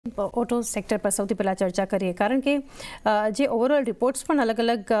Auto sector પર સૌથી પહેલાં ચર્ચા કરીએ કારણ કે જે ઓવરઓલ રિપોર્ટ્સ પણ અલગ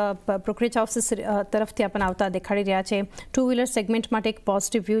અલગ બ્રોકરેજ હાઉસીસ તરફથી આપણને આવતા દેખાડી રહ્યા છે. ટુ વ્હીલર સેગમેન્ટ માટે એક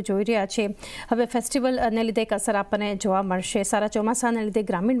પોઝિટિવ વ્યૂ જોઈ રહ્યા છે. હવે ફેસ્ટિવલને લીધે એક અસર આપણને જોવા મળશે. સારા ચોમાસાને લીધે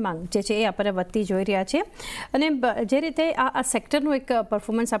ગ્રામીણ માંગ જે છે એ આપણને વધતી જોઈ રહ્યા છે અને જે રીતે આ સેક્ટરનું એક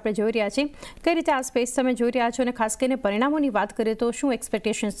પરફોર્મન્સ આપણે જોઈ રહ્યા છીએ, કઈ રીતે આ સ્પેસ તમે જોઈ રહ્યા છો અને ખાસ કરીને પરિણામોની વાત કરીએ તો શું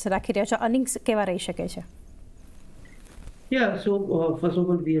એક્સપેક્ટેશન્સ રાખી રહ્યા છો? અર્નિંગ્સ કેવા રહી શકે છે? Yeah, so first of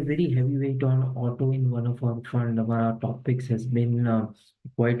all, we are very heavyweight on auto in one of our fund. Our top picks has been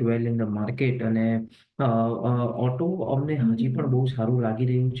quite well in the market અને ઓટો અમને હજી પણ બહુ સારું લાગી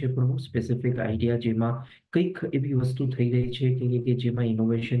રહ્યું છે, પણ બહુ સ્પેસિફિક આઈડિયા જેમાં કંઈક એવી વસ્તુ થઈ રહી છે કે જેમાં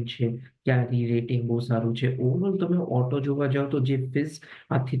ઇનોવેશન છે, ક્યાં રેટિંગ બહુ સારું છે. ઓવરઓલ તમે ઓટો જોવા જાઓ તો જે ફીઝ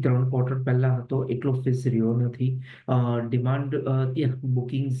આજથી 3 ક્વાર્ટર પહેલા હતો એટલો ફીઝ રહ્યો નથી. ડિમાન્ડ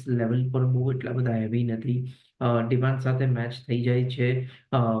બુકિંગ્સ લેવલ પર બહુ એટલા બધા હેવી નથી. ડિમાન્ડ સાથે મેચ થઈ જાય છે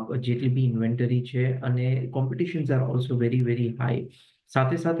જેટલી બી ઇન્વેન્ટરી છે અને competitions are also very very high.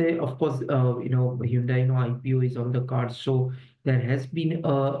 સાથે સાથે of course Hyundaiનો IPO is on the cards, so there has been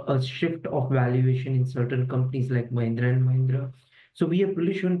a shift of valuation in certain companies like Mahindra and Mahindra. So we are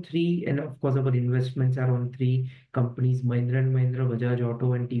bullish on three, and of course our investments are on three companies: Mahindra and Mahindra, Bajaj Auto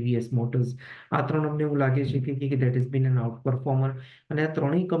and TVS Motors. આ ત્રણ અમને એવું લાગે છે કે that has been an outperformer અને આ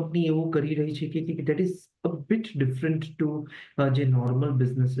ત્રણેય કંપની એવું કરી રહી છે કે that is a bit different to જે normal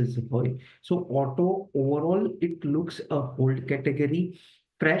businesses હોય. So auto overall it looks a hold category.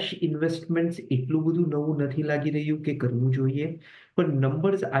 Fresh investments એટલું બધું નવું નથી લાગી રહ્યું કે કરવું જોઈએ, પણ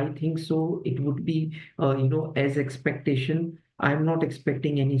numbers I think so it would be as expectation. I am not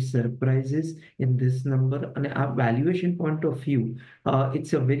expecting any surprises in this number. And our valuation point of view,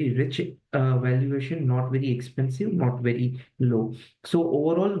 it's a very rich valuation, not very expensive, not very low. So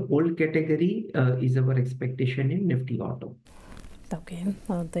overall, whole category is our expectation in Nifty Auto. Okay,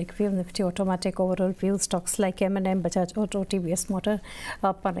 the view of Nifty automatic overall view stocks like M&M, Bajaj Auto, TVS Motor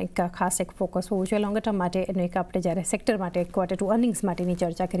પર એક ખાસ એક focus હોવું જોઈએ longer term માટે. એનું એક આપણે જ્યારે સેક્ટર માટે ક્વાર્ટર ટુ અર્નિંગ્સ માટેની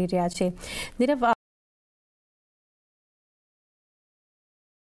ચર્ચા કરી રહ્યા છીએ. નીરવ,